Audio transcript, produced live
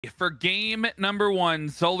For game number 1,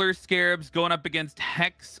 Solar Scarabs going up against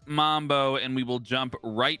Hex Mambo, and we will jump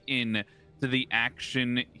right in to the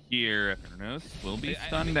action here. Kronos will be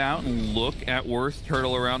stunned out, and look at Worst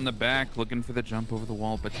Turtle around the back, looking for the jump over the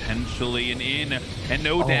wall, potentially and in, and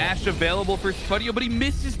no dash available for Spudio, but he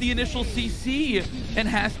misses the initial CC and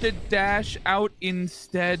has to dash out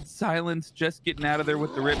instead. Silence just getting out of there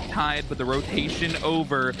with the Riptide, but the rotation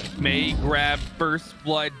over. May grab first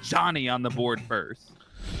blood. Johnny on the board first.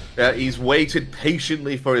 Yeah, he's waited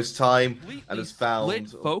patiently for his time and has found...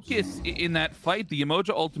 Split focus in that fight. The Emoja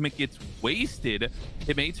ultimate gets wasted.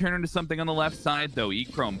 It may turn into something on the left side, though.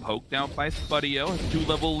 E-Chrome poked out by Spudio. A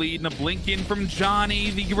 2-level lead and a blink in from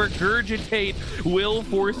Johnny. The Regurgitate will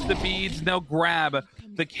force the beads. Now grab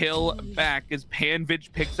the kill back as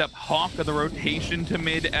Panvich picks up Hawk of the rotation to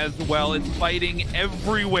mid as well. It's fighting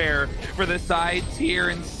everywhere for the sides here,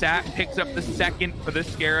 and Sat picks up the second for the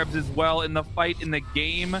Scarabs as well in the fight in the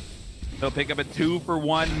game. They'll pick up a 2 for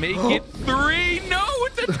 1, make it 3. No,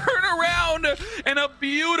 it's a turnaround and a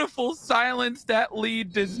beautiful silence. That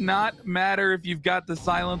lead does not matter if you've got the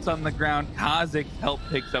silence on the ground. Kha'Zix help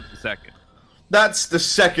picks up the second. That's the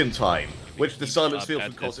second time which the silence field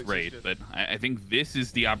from Kha'Zix rate, but I think this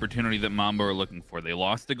is the opportunity that Mambo are looking for. They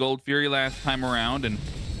lost to Gold Fury last time around, and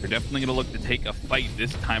they're definitely going to look to take a fight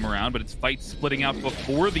this time around, but it's fight splitting out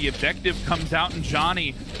before the objective comes out, and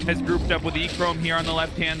Johnny has grouped up with E-Chrome here on the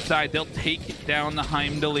left-hand side. They'll take down the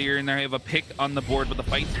Heimdallr, and they have a pick on the board, but the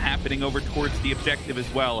fight's happening over towards the objective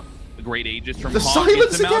as well. The great Aegis from Hawk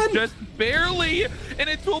gets him out just barely, and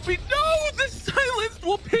it will be... No! The silence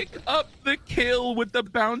will pick up the kill with the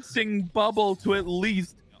bouncing bubble to at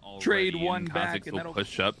least trade one back, and will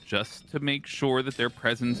push up just to make sure that their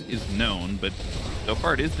presence is known. But so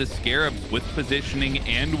far it is the Scarabs with positioning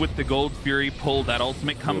and with the Gold Fury pull. That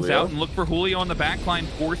ultimate comes out, and look for Julio on the back line,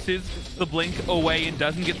 forces the blink away and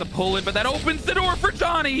doesn't get the pull in, but that opens the door for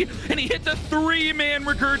Johnny, and he hits a 3-man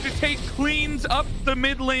Regurgitate, cleans up the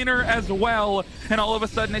mid laner as well, and all of a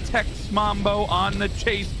sudden it's Hex Mambo on the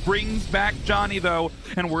chase, brings back Johnny though,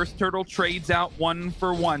 and Worst Turtle trades out 1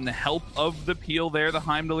 for 1. The help of the peel there, the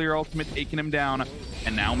Heimdallr ultimate taking him down,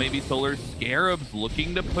 and now maybe Solar Scarabs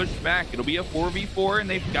looking to push back. It'll be a 4v4, and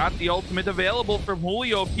they've got the ultimate available from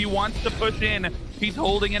Julio if he wants to push in. He's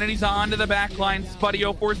holding it, and he's on to the back line.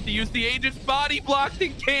 Spudio forced to use the Aegis, body blocked,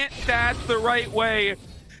 and can't dash the right way.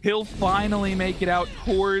 He'll finally make it out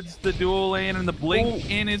towards the dual lane, and the blink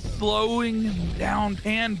in is slowing him down.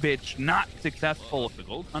 Panvich not successful. The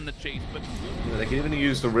gold on the chase, but they can even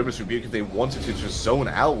use the Rivers Rebuke if they wanted to just zone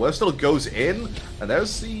out. Worstall goes in, and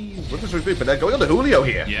there's the Rivers Rebuke, but they're going on to Julio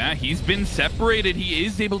here. Yeah, he's been separated. He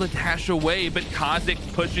is able to dash away, but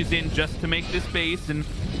Kha'Zix pushes in just to make this base, and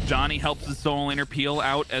Johnny helps the solo laner peel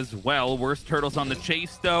out as well. Worst Turtle's on the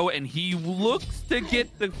chase though, and he looks to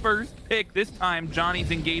get the first pick. This time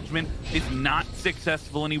Johnny's engagement is not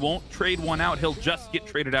successful, and he won't trade one out. He'll just get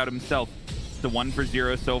traded out himself. The 1 for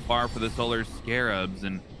 0 so far for the Solar Scarabs,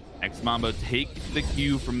 and Hex Mambo take the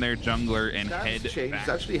cue from their jungler and head back. He's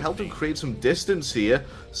actually helped him create some distance here.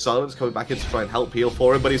 Silence coming back in to try and help peel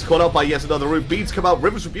for him, but he's caught out by yet another root. Beats come out,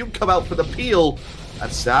 Rivers Rebuke come out for the peel,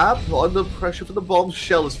 and Sab under pressure for the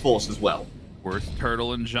bombshell is forced as well. Worst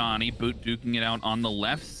Turtle and Johnny boot duking it out on the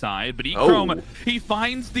left side, but E-Chrome, he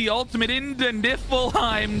finds the ultimate into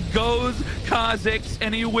Niflheim, goes Kha'Zix,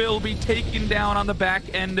 and he will be taken down on the back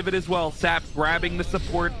end of it as well. Sap grabbing the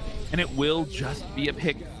support, and it will just be a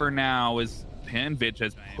pick for now, as Panvich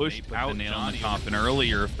has pushed out the nail in the coffin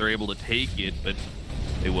earlier if they're able to take it, but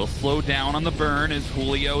they will slow down on the burn as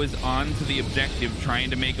Julio is on to the objective,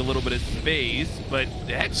 trying to make a little bit of space, but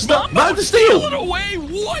Hex Mambo steal it away.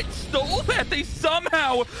 What stole that? They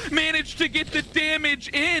somehow managed to get the damage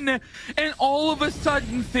in, and all of a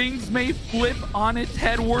sudden things may flip on its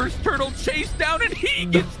head. Worst Turtle chased down, and he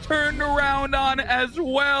gets turned around on as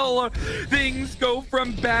well. Things go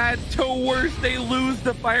from bad to worse. They lose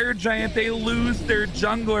the Fire Giant, they lose their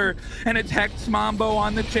jungler, and it's Hex Mambo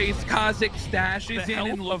on the chase. Kha'Zix dashes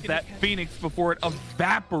in of that Phoenix before it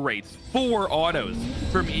evaporates. 4 autos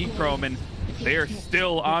from E-Chrome, and they're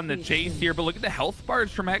still on the chase here, but look at the health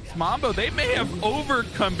bars from Hex Mambo. They may have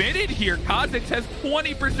overcommitted here. Kha'Zix has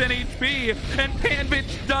 20% HP, and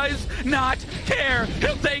Panvich does not care.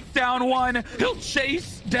 He'll take down one. He'll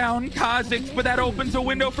chase down Kha'Zix, but that opens a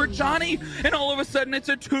window for Johnny, and all of a sudden it's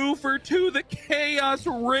a 2 for 2. The chaos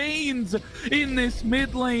reigns in this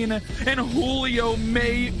mid lane, and Julio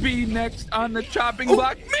may be next on the chopping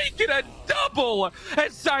block. Make it a double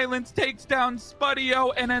as Silence takes down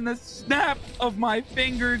Spudio, and in the snap of my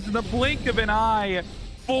fingers, in the blink of an eye,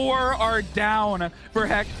 4 are down for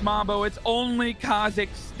Hex Mambo. It's only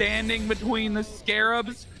Kha'Zix standing between the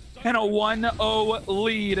Scarabs and a 1-0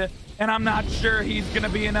 lead. And I'm not sure he's going to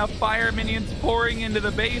be enough fire minions pouring into the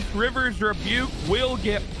base. River's Rebuke will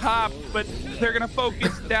get popped, but they're going to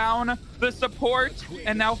focus down the support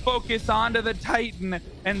and now focus onto the Titan.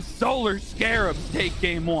 And Solar Scarabs take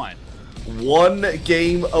game 1. 1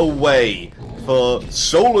 game away for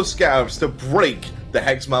Solar Scarabs to break the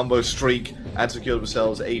Hex Mambo streak and secure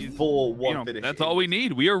themselves a 4-1 finish. That's all we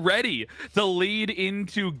need. We are ready to lead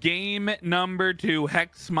into game number 2.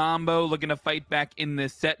 Hex Mambo looking to fight back in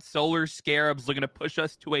this set. Solar Scarabs looking to push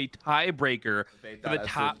us to a tiebreaker for the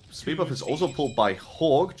top. Speed buff is also pulled by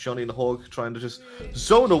Hawk. Johnny and Hawk trying to just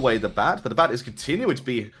zone away the bat, but the bat is continuing to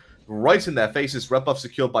be right in their faces. Red buff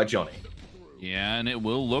secured by Johnny. Yeah, and it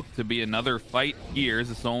will look to be another fight here as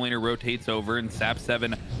the Soul Laner rotates over, and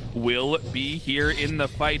Sap7 will be here in the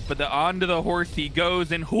fight. But onto the horse he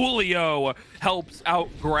goes, and Julio helps out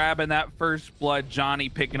grabbing that first blood. Johnny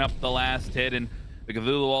picking up the last hit, and the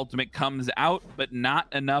Cthulhu ultimate comes out, but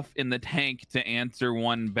not enough in the tank to answer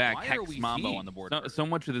one back. Hex Mambo on the board. So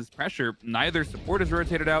much of this pressure, neither support is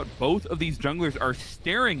rotated out. Both of these junglers are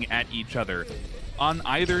staring at each other on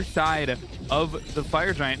either side of the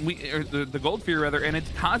Fire Giant, the Gold Fury rather, and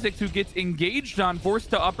it's Kha'Zix who gets engaged on,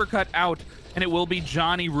 forced to uppercut out, and it will be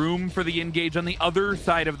Johnny room for the engage on the other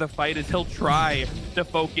side of the fight as he'll try to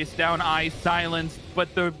focus down Eyes Silenced,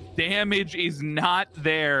 but the damage is not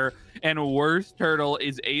there, and Worst Turtle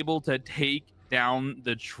is able to take down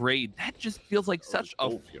the trade. That just feels like such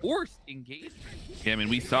a forced engagement. Yeah, I mean,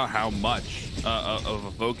 we saw how much of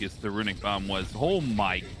a focus the Runic Bomb was. Oh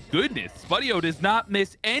my goodness. Spudio does not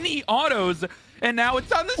miss any autos, and now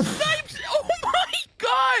it's on the snipes. Oh my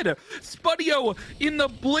god! Spudio in the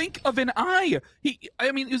blink of an eye. He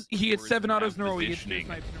had 7 autos in a row. He gets 2 snipes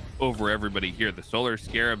in a row. Over everybody here. The Solar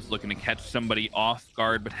Scarabs looking to catch somebody off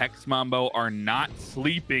guard, but Hex Mambo are not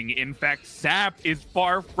sleeping. In fact, Sap is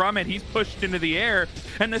far from it. He's pushed into the air,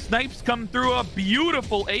 and the snipes come through. A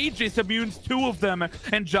beautiful Aegis immunes 2 of them,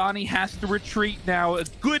 and Johnny has to retreat now. A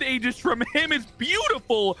good Aegis from him is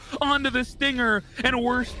beautiful onto the Stinger, and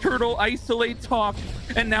Worst Turtle isolates Hawk,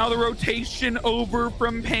 and now the rotation over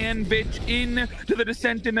from Panvitch in to the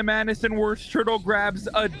Descent into Madness, and Worst Turtle grabs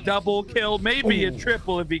a double kill, maybe a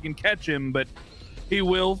triple if he can catch him, but he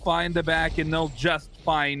will find the back, and they'll just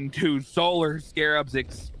find 2. Solar Scarabs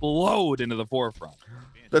explode into the forefront.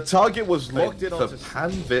 The target was locked in for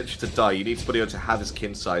Panvitch to die. You need Spudio to have his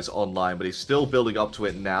kin size online, but he's still building up to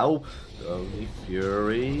it now. Only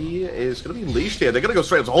Fury is going to be leashed here. They're going to go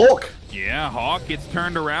straight to Hawk. Yeah, Hawk gets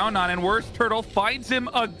turned around on, and Worst Turtle finds him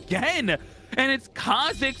again. And it's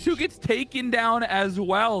Kha'Zix who gets taken down as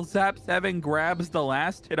well. Sap7 grabs the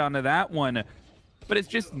last hit onto that one. But it's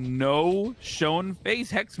just no shown face.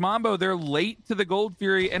 Hex Mambo, they're late to the Gold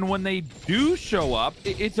Fury, and when they do show up,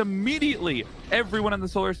 it's immediately everyone on the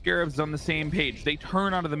Solar Scarabs is on the same page. They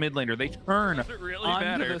turn onto the mid laner. They turn really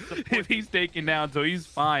onto the support if he's taken down, so he's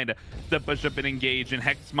fine to push up and engage. And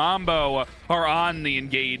Hex Mambo are on the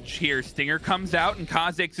engage here. Stinger comes out, and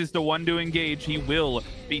Kha'Zix is the one to engage. He will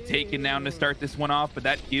be taken down to start this one off, but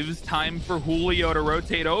that gives time for Julio to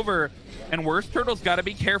rotate over. And Worst Turtle's got to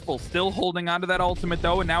be careful. Still holding on to that ultimate,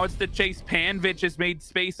 though, and now it's the chase. Panvitch has made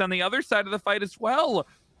space on the other side of the fight as well.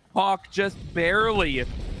 Hawk just barely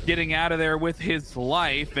getting out of there with his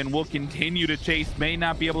life, and will continue to chase. May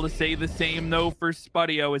not be able to say the same, though, for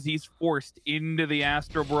Spudio as he's forced into the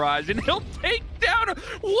Astral Barrage, and he'll take down.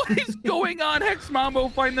 What is going on? Hex Mambo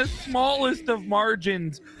find the smallest of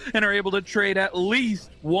margins and are able to trade at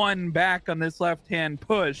least 1 back on this left-hand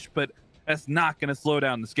push, but that's not going to slow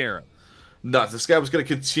down the Scarab. No, the Scarab's going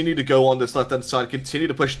to continue to go on this left-hand side, continue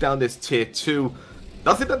to push down this tier 2.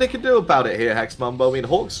 Nothing that they can do about it here, Hex Mambo. I mean,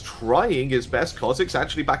 Hawk's trying his best. Kha'Zix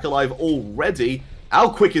actually back alive already. How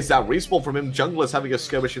quick is that respawn from him? Junglers having a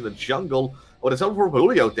skirmish in the jungle. Well, it's over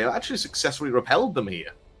Julio there. Actually successfully repelled them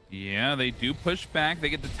here. Yeah, they do push back. They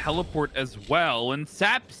get the teleport as well. And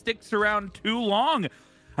Sap sticks around too long.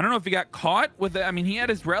 I don't know if he got caught with it. I mean, he had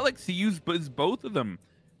his relics. He used both of them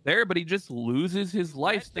there, but he just loses his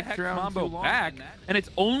life, sticks around Mambo back, and it's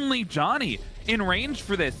only Johnny in range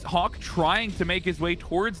for this. Hawk trying to make his way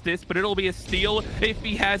towards this, but it'll be a steal if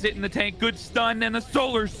he has it in the tank. Good stun, and the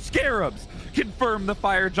Solar Scarabs confirm the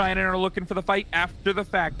Fire Giant and are looking for the fight after the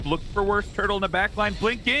fact. Look for Worst Turtle in the back line,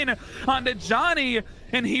 blink in onto Johnny,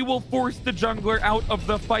 and he will force the jungler out of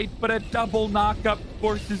the fight, but a double knockup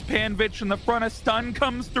forces Panvich in the front. A stun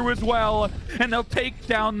comes through as well, and they'll take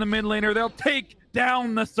down the mid laner. They'll take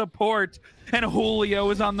down the support, and Julio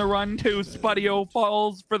is on the run too. Spudio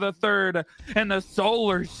falls for the third, and the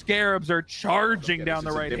Solar Scarabs are charging down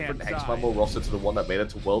the right-hand side. Different HEx Mambo roster to the one that made it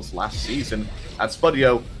to Worlds last season, and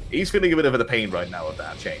Spudio, he's feeling a bit of the pain right now of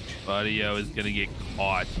that change. Spudio is going to get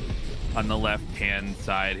caught on the left-hand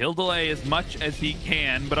side. He'll delay as much as he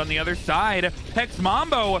can, but on the other side, HEx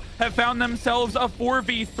Mambo have found themselves a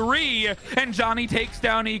 4v3, and Johnny takes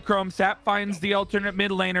down Echrome. Sap finds the alternate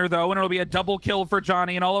mid laner, though, and it'll be a double kill for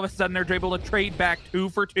Johnny, and all of a sudden they're able to trade back 2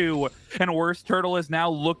 for 2, and Worst Turtle is now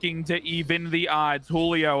looking to even the odds.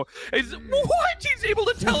 Julio is... What? He's able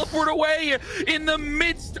to teleport away in the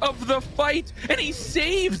midst of the fight, and he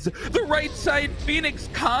saves the right side Phoenix.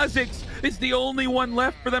 Kha'Zix is the only one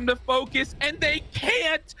left for them to focus, and they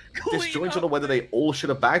can't clean Disjointed on whether they all should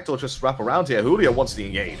have backed or just wrap around here. Julio wants to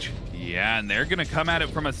engage. Yeah, and they're going to come at it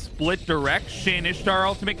from a split direction. Ishtar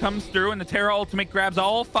ultimate comes through, and the Terra ultimate grabs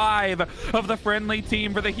all 5 of the friendly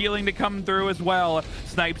team for the healing to come through as well.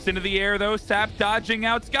 Snipes into the air, though. Sap dodging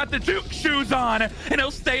out. He's got the juke shoes on, and he'll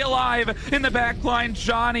stay alive in the back line.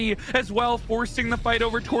 Johnny as well, forcing the fight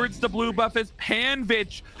over towards the blue buff as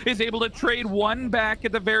Panvich is able to trade 1 back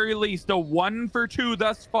at the very least. A 1 for 2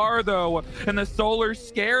 thus far, though. And the Solar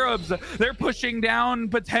Scarabs, they're pushing down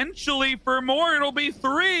potentially for more. It'll be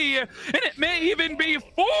 3, and it may even be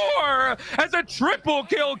 4 as a triple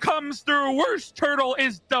kill comes through. Worst Turtle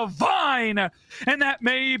is divine, and that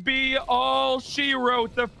may be all she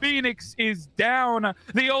wrote. The Phoenix is down.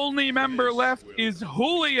 The only member left is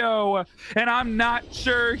Julio, and I'm not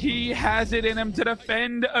sure he has it in him to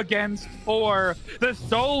defend against 4. The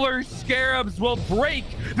Solar Scarabs will break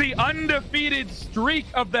the undefeated streak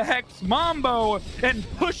of the HEx Mambo and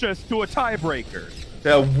push us to a tiebreaker.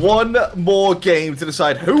 One more game to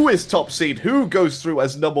decide who is top seed, who goes through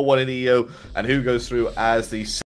as #1 in EU, and who goes through as the